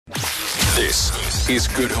This is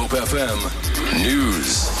Good Hope FM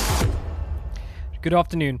News. Good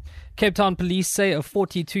afternoon. Cape Town police say a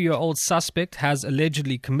 42-year-old suspect has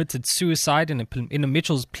allegedly committed suicide in a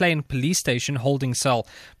Mitchell's Plain police station holding cell.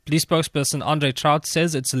 Police spokesperson Andre Traut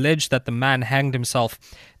says it's alleged that the man hanged himself.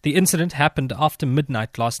 The incident happened after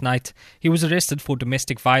midnight last night. He was arrested for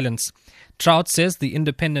domestic violence. Traut says the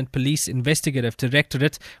Independent Police Investigative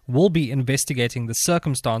Directorate will be investigating the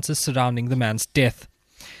circumstances surrounding the man's death.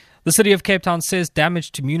 The City of Cape Town says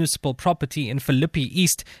damage to municipal property in Philippi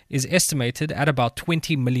East is estimated at about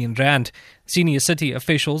 20 million rand. Senior city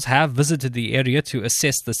officials have visited the area to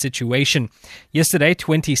assess the situation. Yesterday,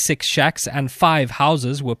 26 shacks and 5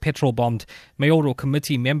 houses were petrol bombed. Mayoral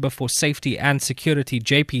Committee member for Safety and Security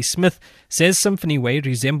J.P. Smith says Symphony Way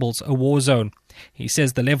resembles a war zone. He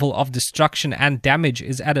says the level of destruction and damage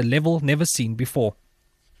is at a level never seen before.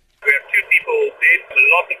 We have 2 people dead, a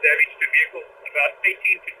lot of damage to vehicles, about 18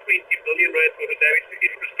 to 20 billion rand worth of damage to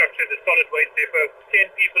infrastructure, the solid waste depot,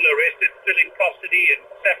 10 people arrested, still in custody, and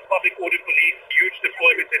SAP Public Order Police, huge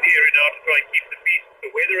deployments in the area now to try and keep the peace.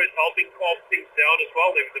 The weather is helping calm things down as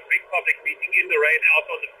well. There was a big public meeting in the rain out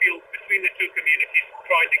on the field between the 2 communities,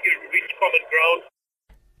 trying to reach common ground.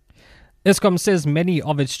 Eskom says many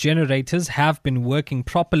of its generators have been working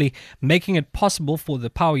properly, making it possible for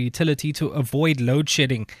the power utility to avoid load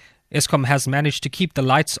shedding. Eskom has managed to keep the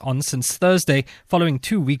lights on since Thursday, following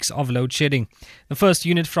 2 weeks of load shedding. The first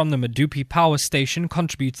unit from the Medupi power station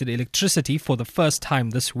contributed electricity for the first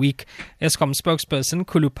time this week. Eskom spokesperson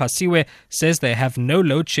Kulu Pasiwe says they have no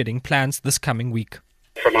load shedding plans this coming week.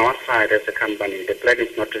 From our side as a company, the plan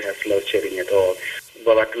is not to have load shedding at all.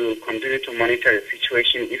 But we will continue to monitor the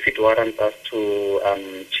situation. If it warrants us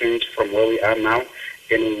to change from where we are now,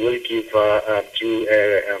 then we will give due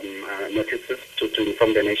notices to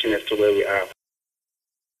inform the nation as to where we are.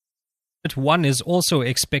 Unit 1 is also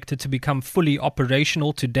expected to become fully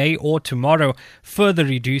operational today or tomorrow, further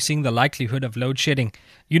reducing the likelihood of load shedding.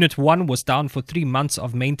 Unit 1 was down for 3 months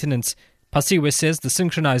of maintenance. Pasiwe says the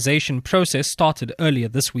synchronization process started earlier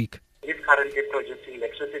this week. It is currently producing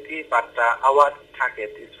electricity, but our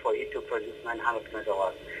target is for it to produce 900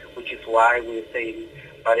 megawatts, which is why we're saying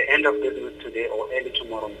by the end of the week today or early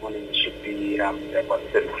tomorrow morning it should be about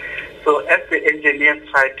 7. So as the engineers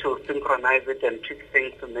try to synchronize it and tweak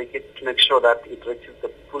things to make sure that it reaches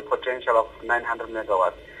the full potential of 900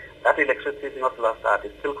 megawatts, that electricity is not lost out,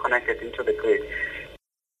 it's still connected into the grid.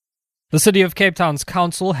 The City of Cape Town's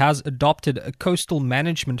council has adopted a coastal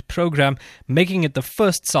management program, making it the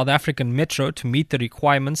first South African metro to meet the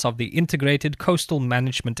requirements of the Integrated Coastal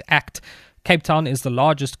Management Act. Cape Town is the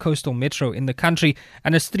largest coastal metro in the country,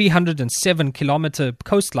 and its 307-kilometre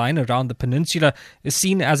coastline around the peninsula is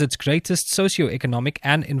seen as its greatest socio-economic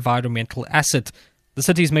and environmental asset. The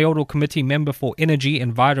city's mayoral committee member for Energy,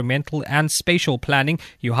 Environmental and Spatial Planning,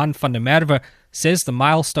 Johan van der Merwe, says the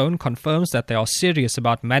milestone confirms that they are serious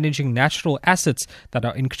about managing natural assets that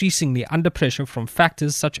are increasingly under pressure from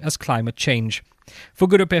factors such as climate change. For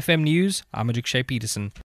Good Hope FM News, I'm Andre Traut.